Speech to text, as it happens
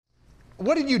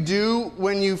What did you do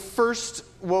when you first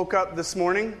woke up this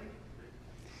morning?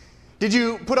 Did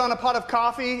you put on a pot of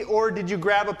coffee or did you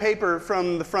grab a paper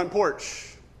from the front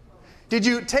porch? Did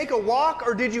you take a walk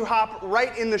or did you hop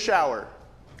right in the shower?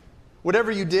 Whatever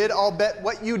you did, I'll bet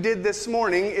what you did this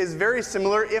morning is very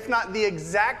similar, if not the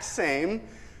exact same,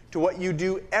 to what you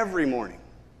do every morning.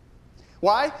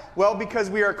 Why? Well,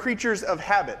 because we are creatures of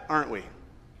habit, aren't we?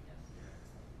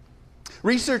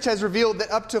 Research has revealed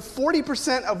that up to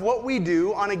 40% of what we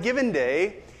do on a given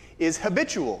day is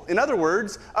habitual. In other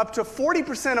words, up to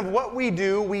 40% of what we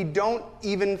do, we don't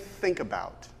even think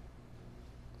about.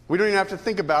 We don't even have to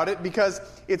think about it because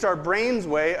it's our brain's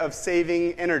way of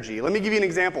saving energy. Let me give you an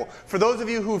example. For those of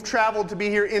you who've traveled to be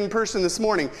here in person this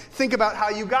morning, think about how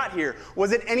you got here.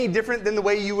 Was it any different than the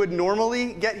way you would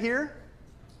normally get here?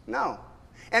 No.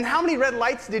 And how many red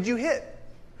lights did you hit?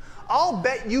 I'll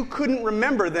bet you couldn't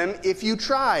remember them if you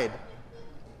tried.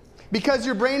 Because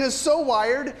your brain is so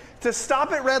wired to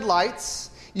stop at red lights,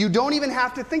 you don't even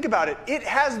have to think about it. It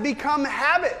has become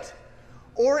habit.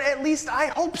 Or at least I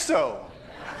hope so.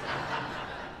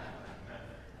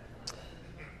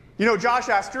 You know, Josh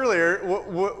asked earlier,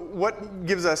 what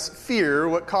gives us fear,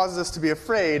 what causes us to be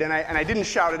afraid, and I didn't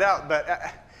shout it out,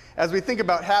 but as we think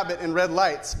about habit and red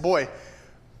lights, boy,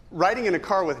 riding in a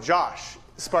car with Josh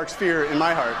sparks fear in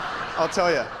my heart, I'll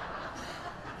tell you.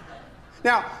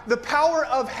 Now, the power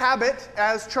of habit,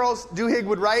 as Charles Duhigg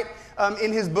would write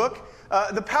in his book,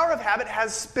 the power of habit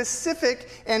has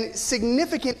specific and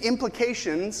significant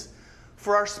implications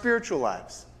for our spiritual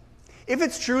lives. If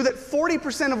it's true that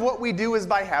 40% of what we do is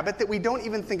by habit, that we don't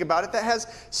even think about it, that has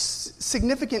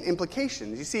significant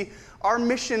implications. You see, our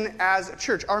mission as a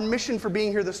church, our mission for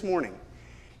being here this morning,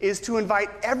 is to invite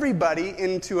everybody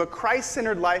into a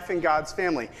Christ-centered life in God's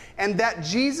family. And that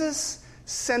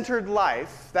Jesus-centered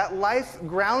life, that life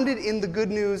grounded in the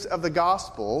good news of the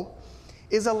gospel,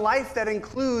 is a life that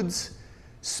includes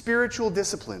spiritual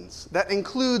disciplines, that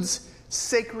includes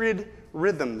sacred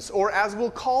rhythms, or as we'll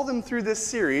call them through this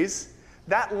series,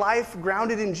 that life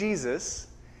grounded in Jesus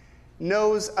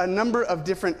knows a number of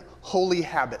different holy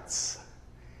habits.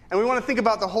 And we want to think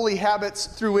about the holy habits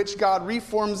through which God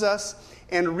reforms us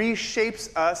and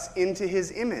reshapes us into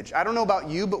his image. I don't know about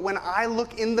you, but when I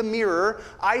look in the mirror,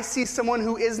 I see someone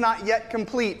who is not yet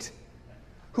complete,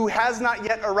 who has not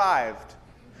yet arrived,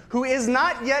 who is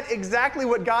not yet exactly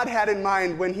what God had in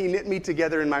mind when he knit me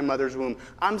together in my mother's womb.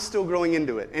 I'm still growing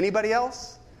into it. Anybody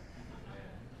else?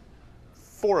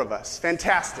 4 of us.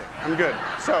 Fantastic. I'm good.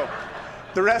 So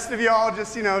the rest of y'all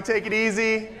just, take it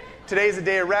easy. Today's a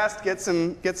day of rest. Get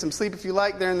some sleep if you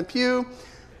like there in the pew.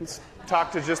 Let's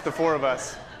talk to just the 4 of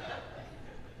us.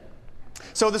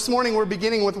 So this morning we're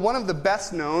beginning with one of the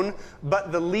best known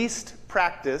but the least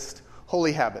practiced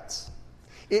holy habits.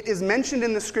 It is mentioned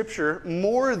in the scripture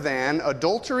more than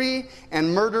adultery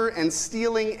and murder and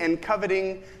stealing and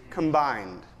coveting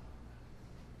combined.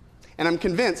 And I'm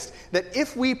convinced that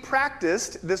if we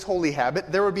practiced this holy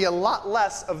habit, there would be a lot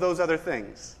less of those other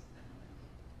things.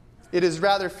 It is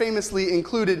rather famously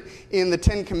included in the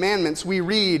 10 Commandments. We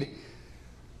read,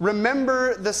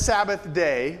 "Remember the Sabbath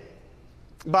day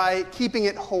by keeping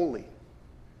it holy.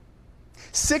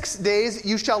 6 days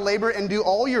you shall labor and do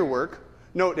all your work."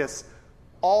 Notice,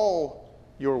 all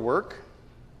your work.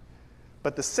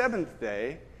 But the 7th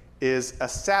day is a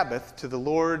Sabbath to the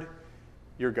Lord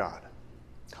your God.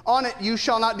 On it you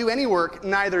shall not do any work,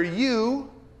 neither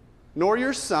you, nor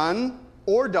your son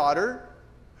or daughter,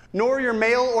 nor your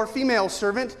male or female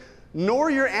servant,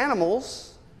 nor your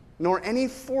animals, nor any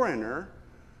foreigner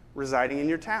residing in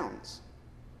your towns.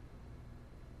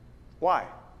 Why?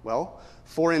 Well,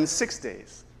 for in 6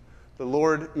 days the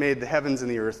Lord made the heavens and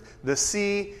the earth, the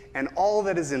sea, and all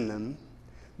that is in them,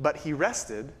 but he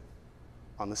rested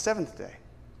on the 7th day.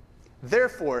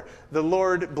 Therefore, the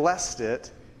Lord blessed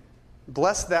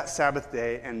that Sabbath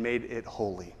day, and made it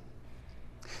holy.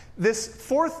 This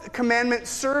 4th commandment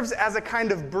serves as a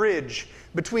kind of bridge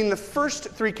between the first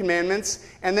 3 commandments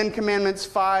and then commandments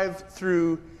 5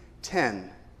 through 10.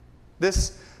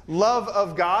 This love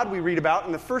of God we read about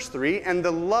in the first 3, and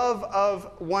the love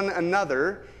of one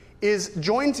another is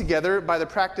joined together by the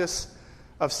practice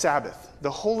of Sabbath,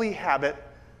 the holy habit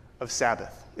of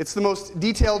Sabbath. It's the most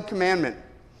detailed commandment.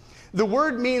 The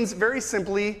word means very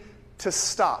simply to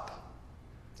stop.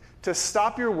 To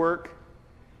stop your work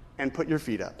and put your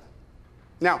feet up.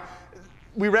 Now,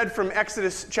 we read from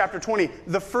Exodus chapter 20,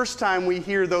 the first time we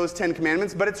hear those 10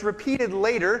 commandments, but it's repeated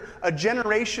later, a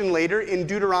generation later, in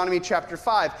Deuteronomy chapter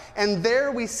 5. And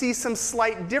there we see some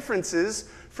slight differences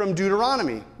from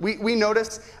Deuteronomy. We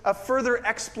notice a further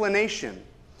explanation.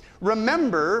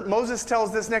 Remember, Moses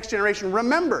tells this next generation,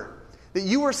 remember that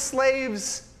you were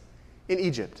slaves in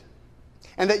Egypt,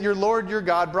 and that your Lord your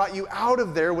God brought you out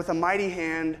of there with a mighty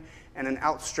hand and an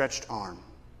outstretched arm.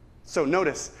 So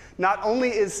notice, not only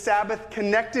is Sabbath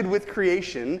connected with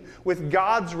creation, with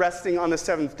God's resting on the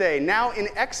seventh day, now in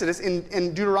Exodus,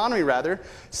 in Deuteronomy rather,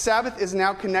 Sabbath is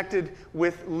now connected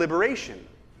with liberation.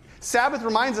 Sabbath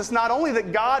reminds us not only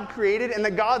that God created and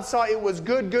that God saw it was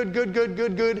good,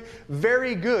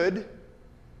 very good,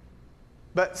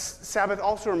 but Sabbath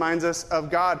also reminds us of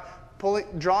God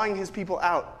drawing his people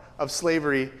out of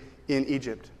slavery in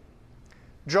Egypt,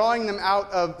 drawing them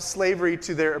out of slavery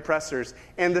to their oppressors.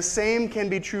 And the same can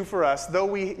be true for us, though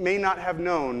we may not have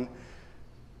known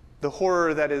the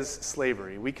horror that is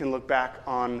slavery. We can look back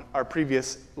on our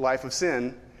previous life of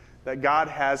sin that God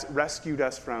has rescued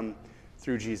us from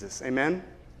through Jesus. Amen?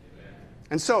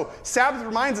 And so, Sabbath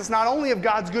reminds us not only of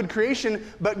God's good creation,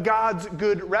 but God's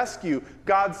good rescue.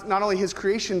 God's not only his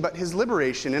creation, but his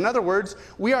liberation. In other words,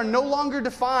 we are no longer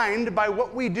defined by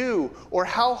what we do or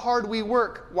how hard we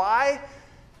work. Why?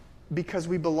 Because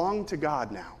we belong to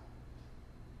God now.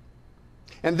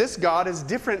 And this God is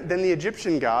different than the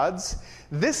Egyptian gods.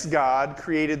 This God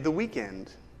created the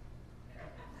weekend.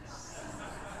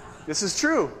 This is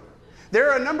true. There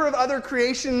are a number of other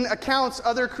creation accounts,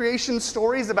 other creation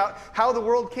stories about how the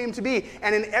world came to be.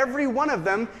 And in every one of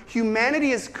them,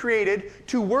 humanity is created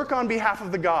to work on behalf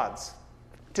of the gods,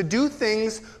 to do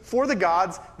things for the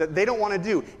gods that they don't want to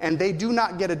do. And they do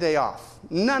not get a day off.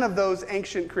 None of those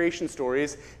ancient creation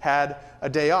stories had a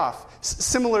day off.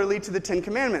 Similarly to the Ten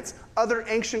Commandments, other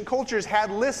ancient cultures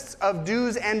had lists of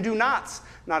do's and do nots.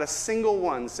 Not a single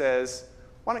one says,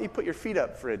 why don't you put your feet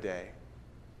up for a day?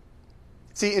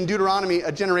 See, in Deuteronomy,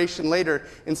 a generation later,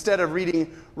 instead of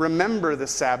reading, remember the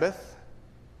Sabbath,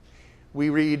 we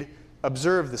read,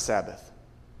 observe the Sabbath.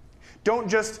 Don't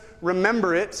just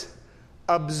remember it,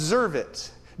 observe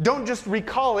it. Don't just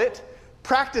recall it,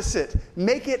 practice it.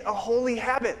 Make it a holy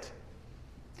habit.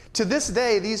 To this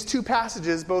day, these two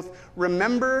passages, both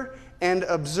remember and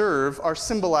observe, are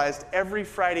symbolized every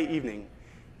Friday evening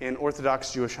in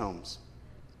Orthodox Jewish homes.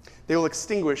 They will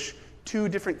extinguish 2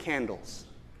 different candles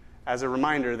as a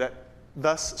reminder that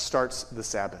thus starts the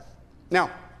Sabbath.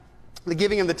 Now, the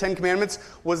giving of the Ten Commandments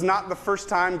was not the first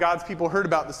time God's people heard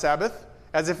about the Sabbath,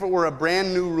 as if it were a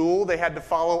brand new rule they had to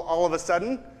follow all of a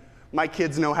sudden. My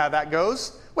kids know how that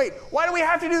goes. Wait, why do we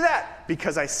have to do that?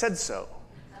 Because I said so.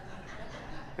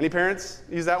 Any parents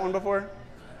use that one before?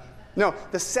 No,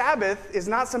 the Sabbath is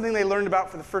not something they learned about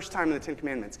for the first time in the Ten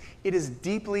Commandments. It is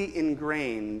deeply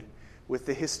ingrained with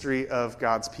the history of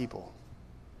God's people.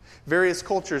 Various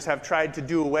cultures have tried to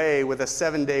do away with a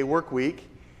 7-day work week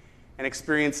and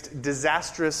experienced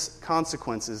disastrous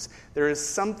consequences. There is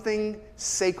something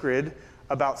sacred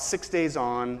about 6 days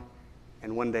on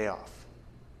and 1 day off.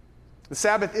 The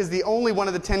Sabbath is the only one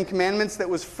of the 10 Commandments that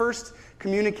was first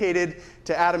communicated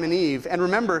to Adam and Eve. And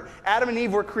remember, Adam and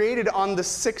Eve were created on the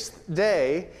 6th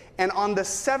day, and on the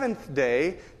 7th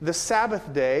day, the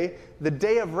Sabbath day, the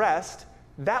day of rest,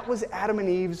 that was Adam and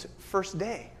Eve's first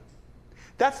day.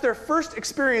 That's their first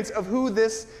experience of who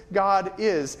this God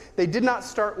is. They did not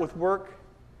start with work.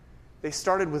 They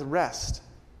started with rest.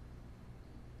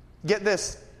 Get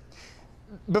this.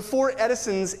 Before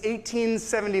Edison's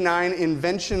 1879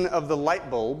 invention of the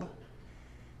light bulb,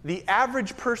 the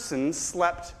average person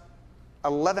slept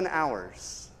 11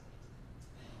 hours.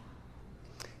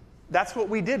 That's what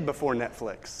we did before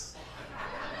Netflix.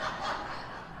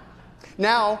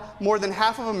 Now, more than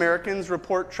half of Americans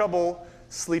report trouble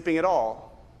sleeping at all.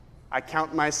 I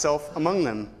count myself among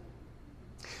them.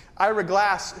 Ira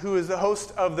Glass, who is the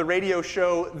host of the radio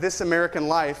show This American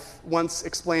Life, once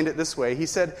explained it this way. He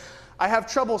said, I have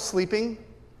trouble sleeping.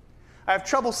 I have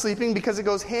trouble sleeping because it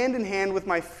goes hand in hand with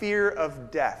my fear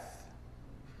of death.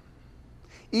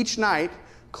 Each night,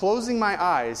 closing my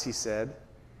eyes, he said,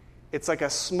 it's like a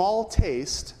small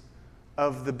taste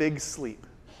of the big sleep.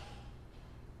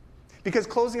 Because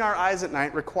closing our eyes at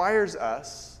night requires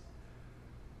us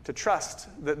to trust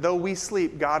that though we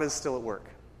sleep, God is still at work.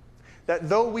 That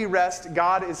though we rest,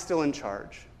 God is still in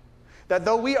charge. That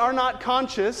though we are not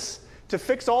conscious to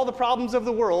fix all the problems of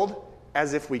the world,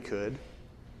 as if we could,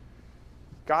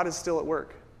 God is still at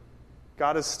work.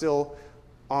 God is still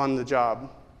on the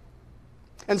job.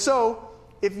 And so,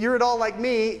 if you're at all like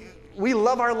me, we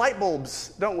love our light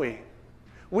bulbs, don't we?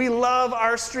 We love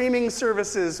our streaming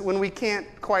services when we can't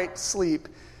quite sleep.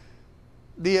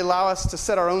 They allow us to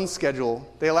set our own schedule.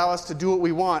 They allow us to do what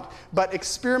we want. But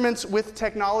experiments with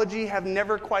technology have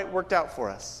never quite worked out for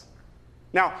us.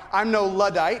 Now, I'm no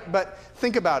Luddite, but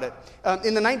think about it.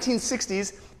 In the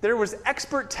 1960s, there was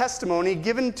expert testimony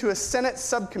given to a Senate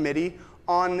subcommittee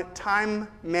on time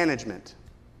management.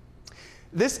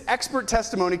 This expert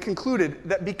testimony concluded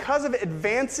that because of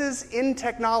advances in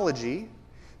technology,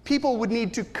 people would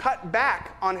need to cut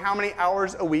back on how many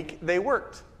hours a week they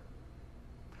worked.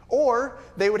 Or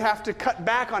they would have to cut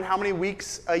back on how many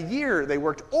weeks a year they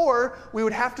worked. Or we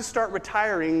would have to start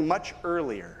retiring much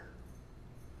earlier.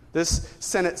 This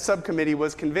Senate subcommittee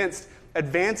was convinced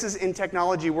advances in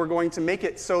technology were going to make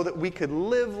it so that we could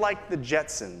live like the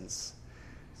Jetsons.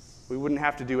 We wouldn't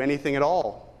have to do anything at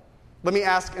all. Let me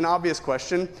ask an obvious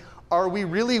question. Are we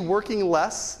really working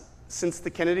less since the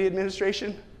Kennedy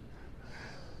administration?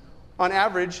 On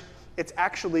average, it's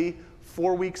actually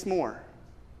 4 weeks more.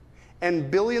 And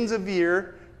billions of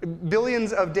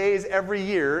days every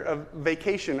year of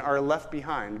vacation are left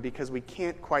behind because we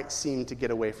can't quite seem to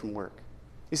get away from work.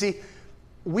 You see,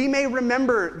 we may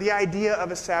remember the idea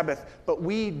of a Sabbath, but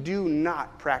we do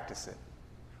not practice it.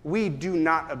 We do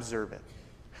not observe it.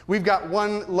 We've got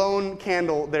one lone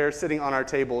candle there sitting on our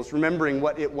tables, remembering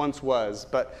what it once was,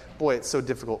 but boy, it's so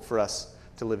difficult for us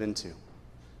to live into.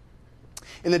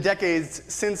 In the decades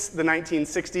since the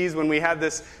 1960s, when we had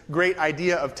this great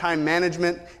idea of time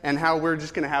management and how we're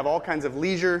just going to have all kinds of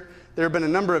leisure, there have been a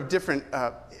number of different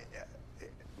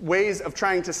ways of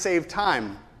trying to save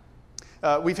time.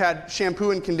 We've had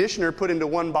shampoo and conditioner put into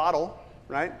one bottle,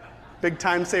 right? Big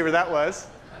time saver that was.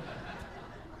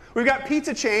 We've got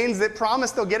pizza chains that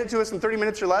promise they'll get it to us in 30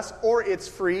 minutes or less, or it's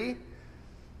free.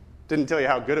 Didn't tell you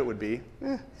how good it would be.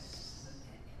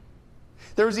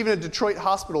 There was even a Detroit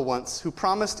hospital once who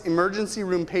promised emergency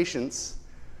room patients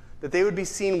that they would be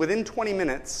seen within 20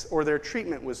 minutes or their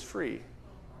treatment was free.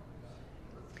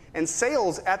 And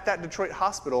sales at that Detroit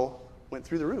hospital went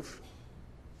through the roof.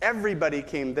 Everybody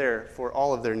came there for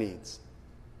all of their needs.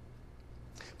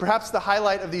 Perhaps the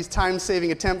highlight of these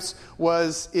time-saving attempts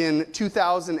was in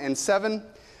 2007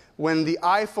 when the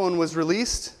iPhone was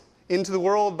released into the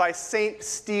world by Saint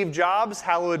Steve Jobs,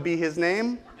 hallowed be his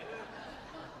name.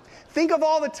 Think of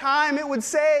all the time it would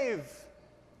save.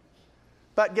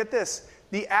 But get this,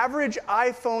 the average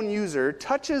iPhone user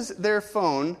touches their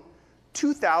phone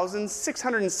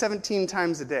 2,617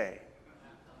 times a day.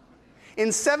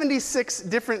 In 76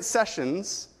 different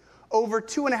sessions, over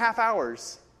 2.5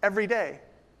 hours every day.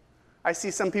 I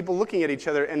see some people looking at each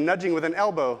other and nudging with an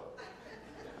elbow.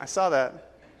 I saw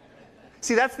that.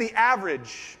 See, that's the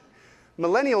average.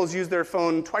 Millennials use their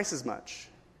phone twice as much.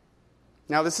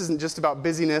 Now, this isn't just about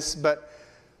busyness, but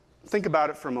think about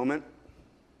it for a moment.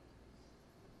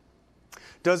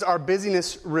 Does our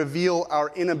busyness reveal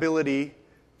our inability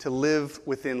to live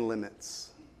within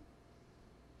limits?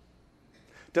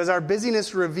 Does our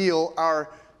busyness reveal our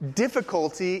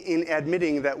difficulty in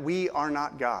admitting that we are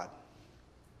not God?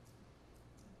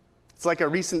 It's like a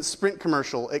recent Sprint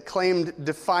commercial. It claimed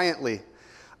defiantly,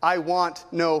 I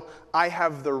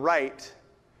have the right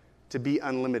to be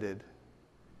unlimited.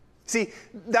 See,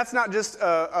 that's not just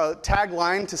a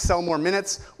tagline to sell more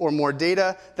minutes or more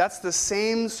data. That's the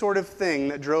same sort of thing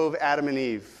that drove Adam and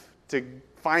Eve to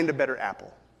find a better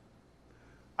apple.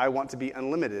 I want to be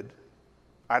unlimited.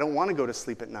 I don't want to go to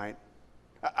sleep at night.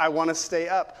 I want to stay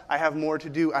up. I have more to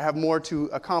do. I have more to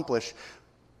accomplish.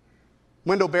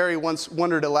 Wendell Berry once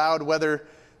wondered aloud whether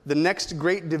the next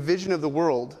great division of the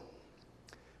world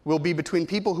will be between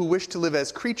people who wish to live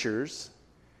as creatures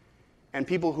and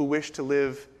people who wish to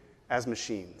live as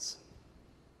machines.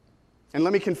 And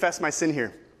let me confess my sin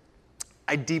here.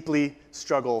 I deeply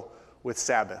struggle with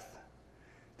Sabbath.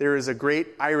 There is a great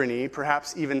irony,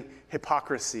 perhaps even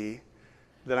hypocrisy,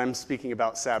 that I'm speaking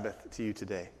about Sabbath to you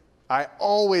today. I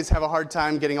always have a hard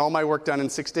time getting all my work done in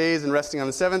 6 days and resting on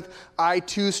the seventh. I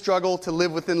too struggle to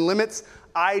live within limits.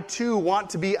 I too want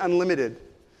to be unlimited.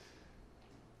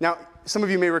 Now, some of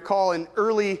you may recall in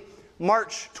early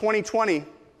March 2020,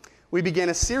 we began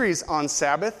a series on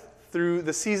Sabbath through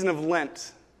the season of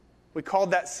Lent. We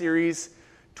called that series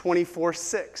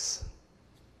 24/6.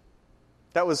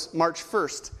 That was March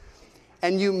 1st.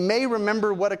 And you may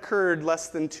remember what occurred less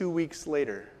than 2 weeks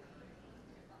later.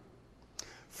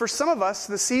 For some of us,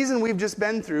 the season we've just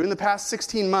been through in the past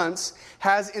 16 months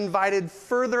has invited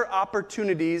further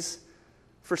opportunities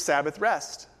for Sabbath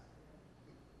rest.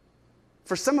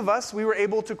 For some of us, we were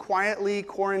able to quietly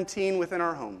quarantine within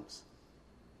our homes,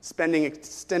 spending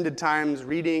extended times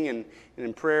reading and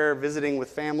in prayer, visiting with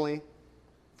family.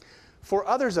 For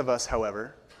others of us,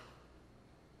 however,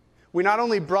 we not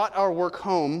only brought our work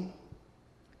home,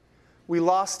 we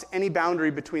lost any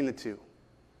boundary between the two.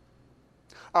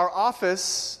 Our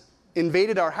office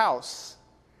invaded our house,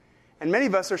 and many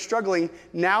of us are struggling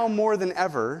now more than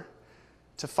ever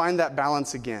to find that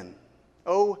balance again.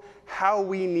 Oh, how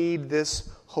we need this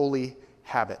holy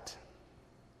habit.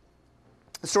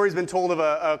 The story's been told of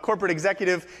a corporate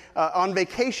executive on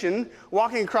vacation,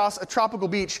 walking across a tropical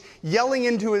beach, yelling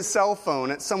into his cell phone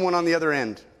at someone on the other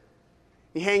end.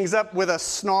 He hangs up with a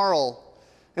snarl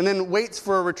and then waits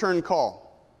for a return call.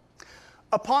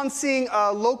 Upon seeing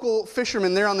a local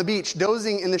fisherman there on the beach,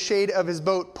 dozing in the shade of his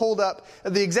boat, pulled up,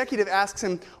 the executive asks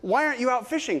him, "Why aren't you out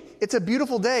fishing? It's a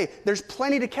beautiful day. There's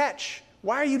plenty to catch.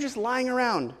 Why are you just lying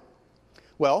around?"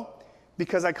 "Well,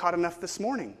 because I caught enough this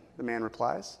morning," the man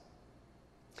replies.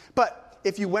 "But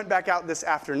if you went back out this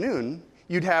afternoon,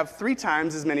 you'd have 3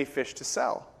 times as many fish to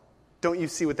sell. Don't you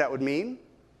see what that would mean?"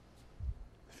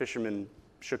 The fisherman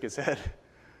shook his head.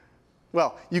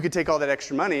 "Well, you could take all that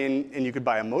extra money and you could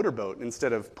buy a motorboat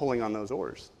instead of pulling on those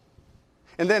oars.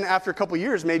 And then after a couple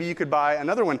years, maybe you could buy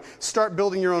another one, start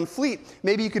building your own fleet.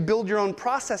 Maybe you could build your own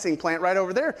processing plant right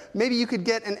over there. Maybe you could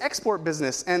get an export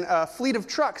business and a fleet of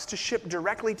trucks to ship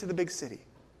directly to the big city."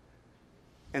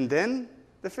 "And then?"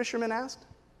 the fisherman asked.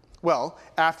 "Well,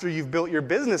 after you've built your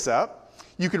business up,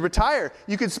 you could retire.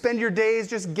 You could spend your days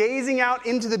just gazing out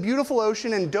into the beautiful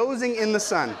ocean and dozing in the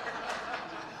sun."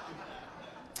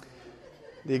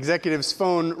 The executive's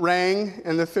phone rang,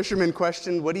 and the fisherman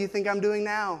questioned, "What do you think I'm doing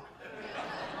now?"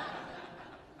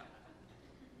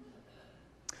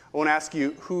 I want to ask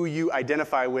you who you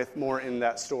identify with more in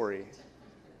that story.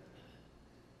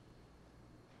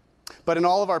 But in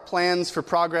all of our plans for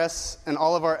progress and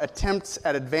all of our attempts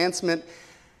at advancement,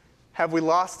 have we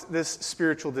lost this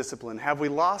spiritual discipline? Have we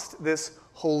lost this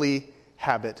holy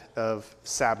habit of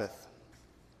Sabbath?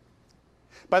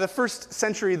 By the first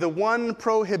century, the one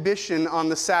prohibition on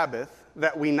the Sabbath,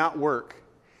 that we not work,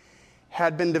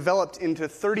 had been developed into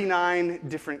 39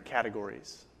 different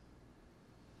categories.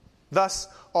 Thus,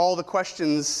 all the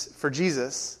questions for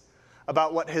Jesus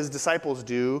about what his disciples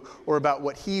do or about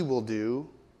what he will do.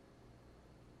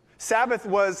 Sabbath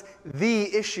was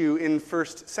the issue in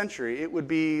first century. It would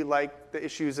be like the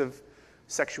issues of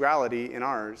sexuality in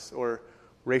ours or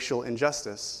racial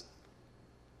injustice.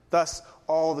 Thus,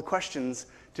 all the questions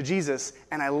to Jesus,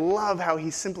 and I love how he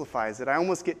simplifies it. I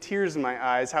almost get tears in my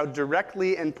eyes, how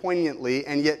directly and poignantly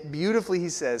and yet beautifully he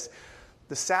says,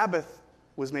 the Sabbath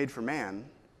was made for man,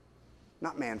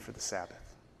 not man for the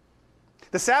Sabbath.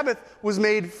 The Sabbath was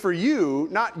made for you,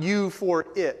 not you for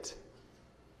it.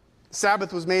 The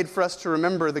Sabbath was made for us to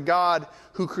remember the God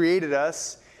who created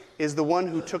us is the one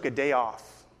who took a day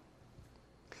off.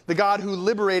 The God who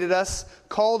liberated us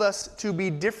called us to be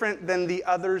different than the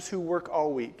others who work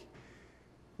all week.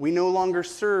 We no longer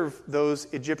serve those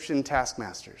Egyptian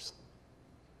taskmasters.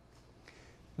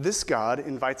 This God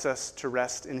invites us to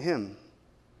rest in him,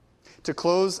 to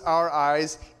close our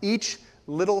eyes each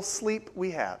little sleep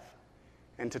we have,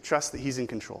 and to trust that he's in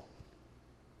control.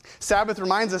 Sabbath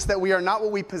reminds us that we are not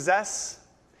what we possess,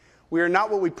 we are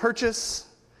not what we purchase,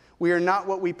 we are not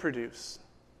what we produce.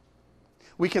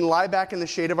 We can lie back in the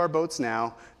shade of our boats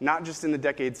now, not just in the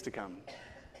decades to come.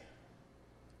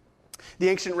 The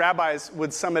ancient rabbis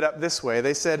would sum it up this way.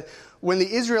 They said, when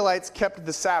the Israelites kept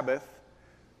the Sabbath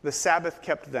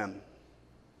kept them.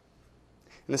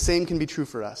 And the same can be true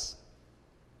for us.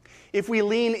 If we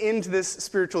lean into this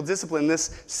spiritual discipline,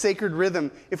 this sacred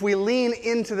rhythm, if we lean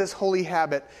into this holy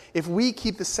habit, if we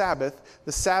keep the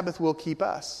Sabbath will keep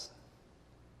us.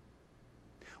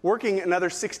 Working another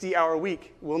 60-hour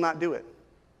week will not do it.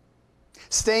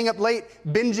 Staying up late,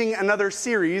 binging another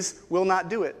series will not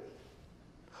do it.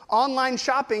 Online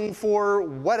shopping for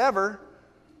whatever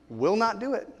will not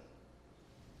do it.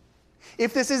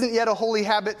 If this isn't yet a holy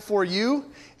habit for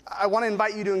you, I want to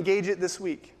invite you to engage it this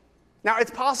week. Now,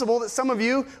 it's possible that some of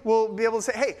you will be able to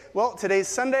say, hey, well, today's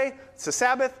Sunday, it's a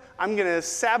Sabbath, I'm going to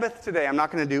Sabbath today. I'm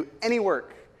not going to do any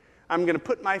work. I'm going to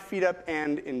put my feet up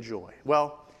and enjoy.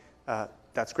 Well,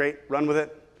 that's great. Run with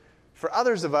it. For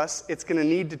others of us, it's going to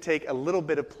need to take a little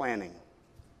bit of planning.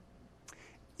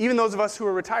 Even those of us who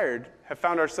are retired have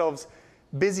found ourselves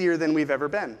busier than we've ever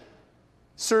been,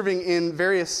 serving in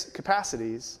various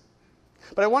capacities.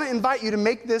 But I want to invite you to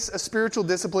make this a spiritual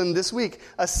discipline this week,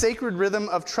 a sacred rhythm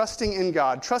of trusting in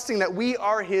God, trusting that we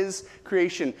are his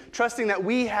creation, trusting that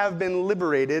we have been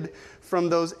liberated from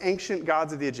those ancient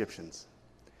gods of the Egyptians,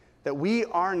 that we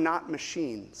are not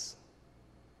machines,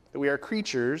 that we are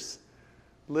creatures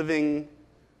living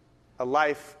a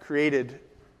life created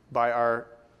by our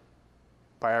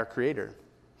Creator.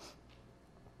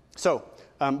 So,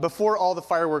 before all the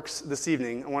fireworks this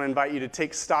evening, I want to invite you to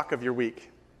take stock of your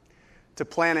week, to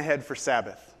plan ahead for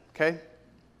Sabbath, okay?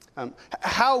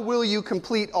 How will you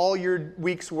complete all your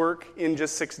week's work in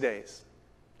just 6 days?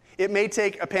 It may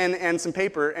take a pen and some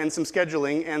paper and some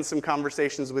scheduling and some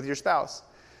conversations with your spouse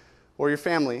or your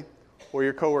family or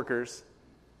your coworkers,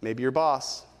 maybe your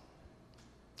boss.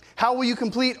 How will you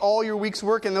complete all your week's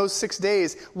work in those 6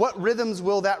 days? What rhythms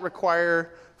will that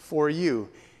require for you?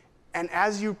 And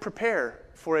as you prepare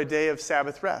for a day of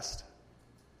Sabbath rest,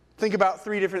 think about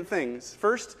 3 different things.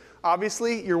 First,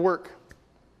 obviously, your work.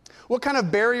 What kind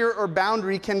of barrier or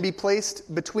boundary can be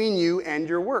placed between you and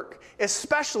your work,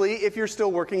 especially if you're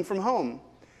still working from home?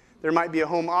 There might be a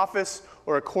home office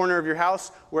or a corner of your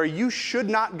house where you should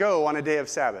not go on a day of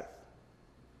Sabbath.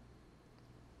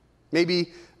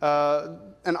 Maybe an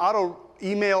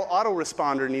email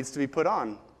autoresponder needs to be put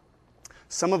on.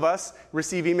 Some of us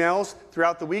receive emails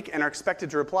throughout the week and are expected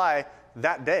to reply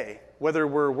that day, whether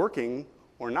we're working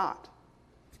or not.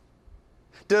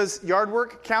 Does yard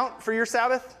work count for your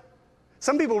Sabbath?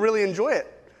 Some people really enjoy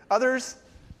it. Others,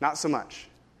 not so much.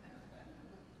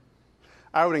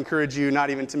 I would encourage you not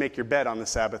even to make your bed on the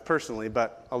Sabbath personally,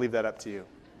 but I'll leave that up to you.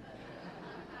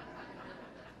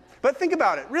 But think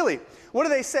about it, really. What do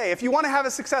they say? If you want to have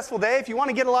a successful day, if you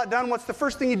want to get a lot done, what's the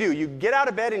first thing you do? You get out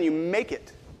of bed and you make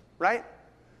it, right?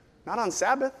 Not on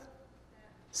Sabbath.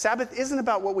 Sabbath isn't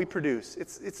about what we produce.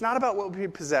 It's not about what we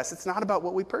possess. It's not about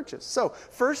what we purchase. So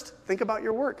first, think about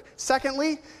your work.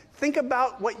 Secondly, think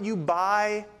about what you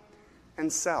buy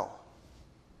and sell.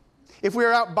 If we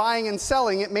are out buying and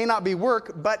selling, it may not be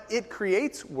work, but it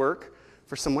creates work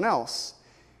for someone else.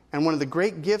 And one of the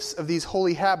great gifts of these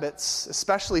holy habits,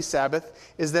 especially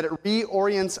Sabbath, is that it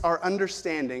reorients our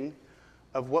understanding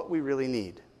of what we really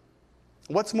need.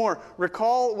 What's more,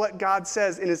 recall what God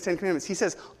says in his 10 Commandments. He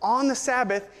says, on the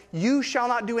Sabbath, you shall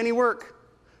not do any work,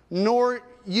 nor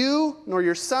you, nor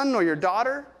your son, nor your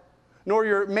daughter, nor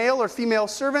your male or female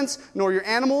servants, nor your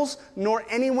animals, nor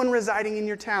anyone residing in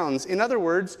your towns. In other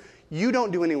words, you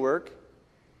don't do any work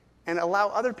and allow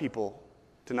other people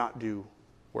to not do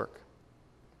work.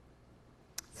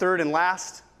 Third and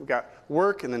last, we've got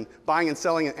work and then buying and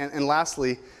selling. And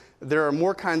lastly, there are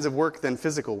more kinds of work than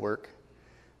physical work.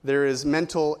 There is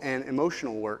mental and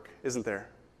emotional work, isn't there?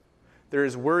 There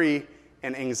is worry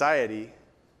and anxiety,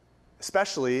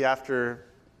 especially after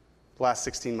the last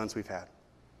 16 months we've had.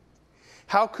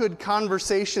 How could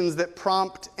conversations that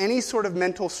prompt any sort of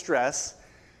mental stress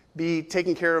be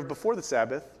taken care of before the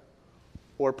Sabbath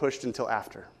or pushed until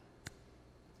after?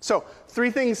 So, 3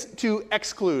 things to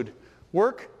exclude: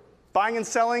 work, buying and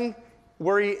selling,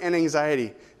 worry, and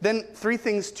anxiety. Then 3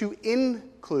 things to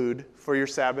include for your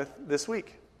Sabbath this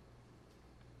week.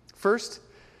 First,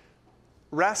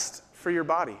 rest for your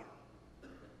body.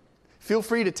 Feel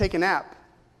free to take a nap,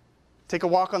 take a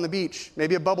walk on the beach,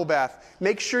 maybe a bubble bath.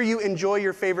 Make sure you enjoy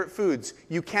your favorite foods.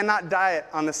 You cannot diet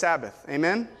on the Sabbath.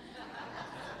 Amen?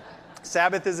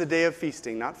 Sabbath is a day of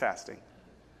feasting, not fasting.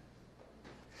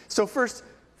 So first,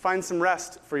 find some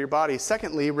rest for your body.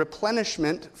 Secondly,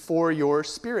 replenishment for your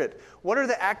spirit. What are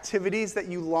the activities that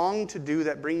you long to do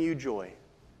that bring you joy,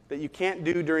 that you can't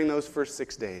do during those first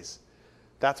 6 days?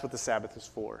 That's what the Sabbath is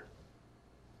for.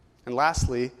 And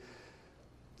lastly,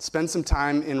 spend some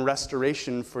time in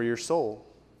restoration for your soul.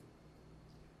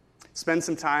 Spend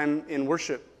some time in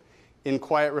worship, in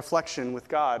quiet reflection with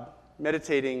God,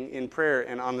 meditating in prayer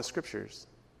and on the Scriptures.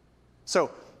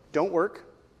 So, don't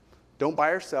work, don't buy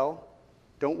or sell,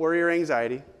 don't worry or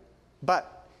anxiety,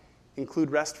 but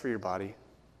include rest for your body,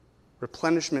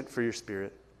 replenishment for your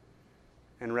spirit,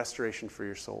 and restoration for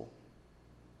your soul.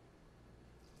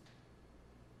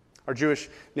 Our Jewish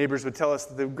neighbors would tell us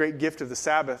that the great gift of the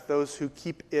Sabbath, those who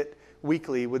keep it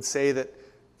weekly would say that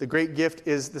the great gift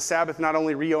is the Sabbath not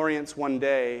only reorients one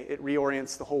day, it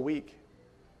reorients the whole week.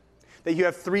 That you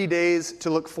have 3 days to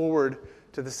look forward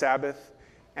to the Sabbath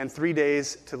and 3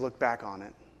 days to look back on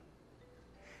it.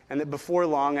 And that before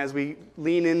long, as we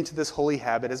lean into this holy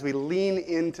habit, as we lean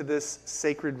into this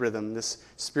sacred rhythm, this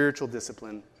spiritual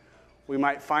discipline, we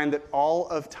might find that all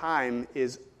of time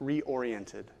is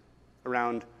reoriented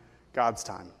around God's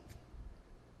time.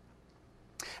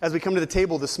 As we come to the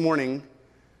table this morning,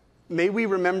 may we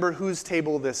remember whose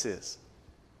table this is.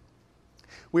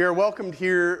 We are welcomed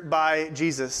here by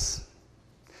Jesus,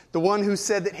 the one who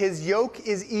said that his yoke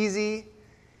is easy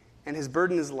and his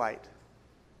burden is light.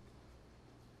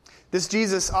 This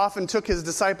Jesus often took his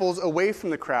disciples away from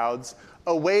the crowds,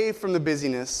 away from the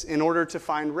busyness, in order to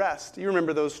find rest. You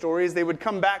remember those stories? They would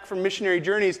come back from missionary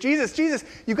journeys. Jesus,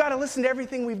 you've got to listen to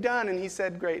everything we've done. And he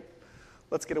said, great,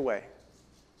 let's get away.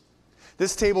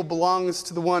 This table belongs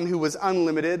to the one who was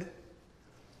unlimited,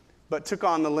 but took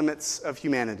on the limits of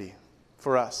humanity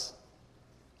for us.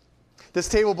 This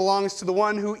table belongs to the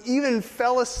one who even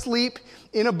fell asleep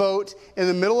in a boat in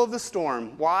the middle of the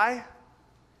storm. Why?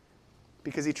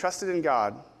 Because he trusted in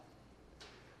God,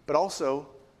 but also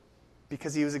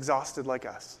because he was exhausted like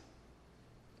us.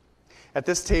 At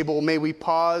this table, may we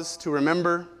pause to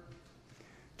remember,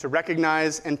 to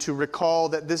recognize and to recall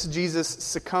that this Jesus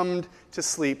succumbed to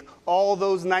sleep, all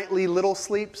those nightly little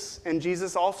sleeps, and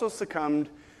Jesus also succumbed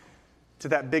to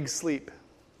that big sleep.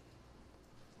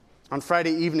 On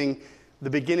Friday evening, the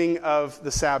beginning of the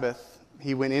Sabbath,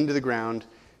 he went into the ground,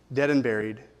 dead and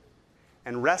buried,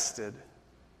 and rested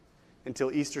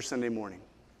until Easter Sunday morning.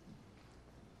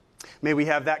 May we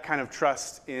have that kind of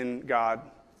trust in God,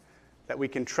 that we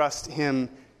can trust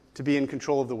him to be in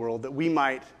control of the world, that we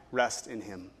might rest in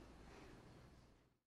him.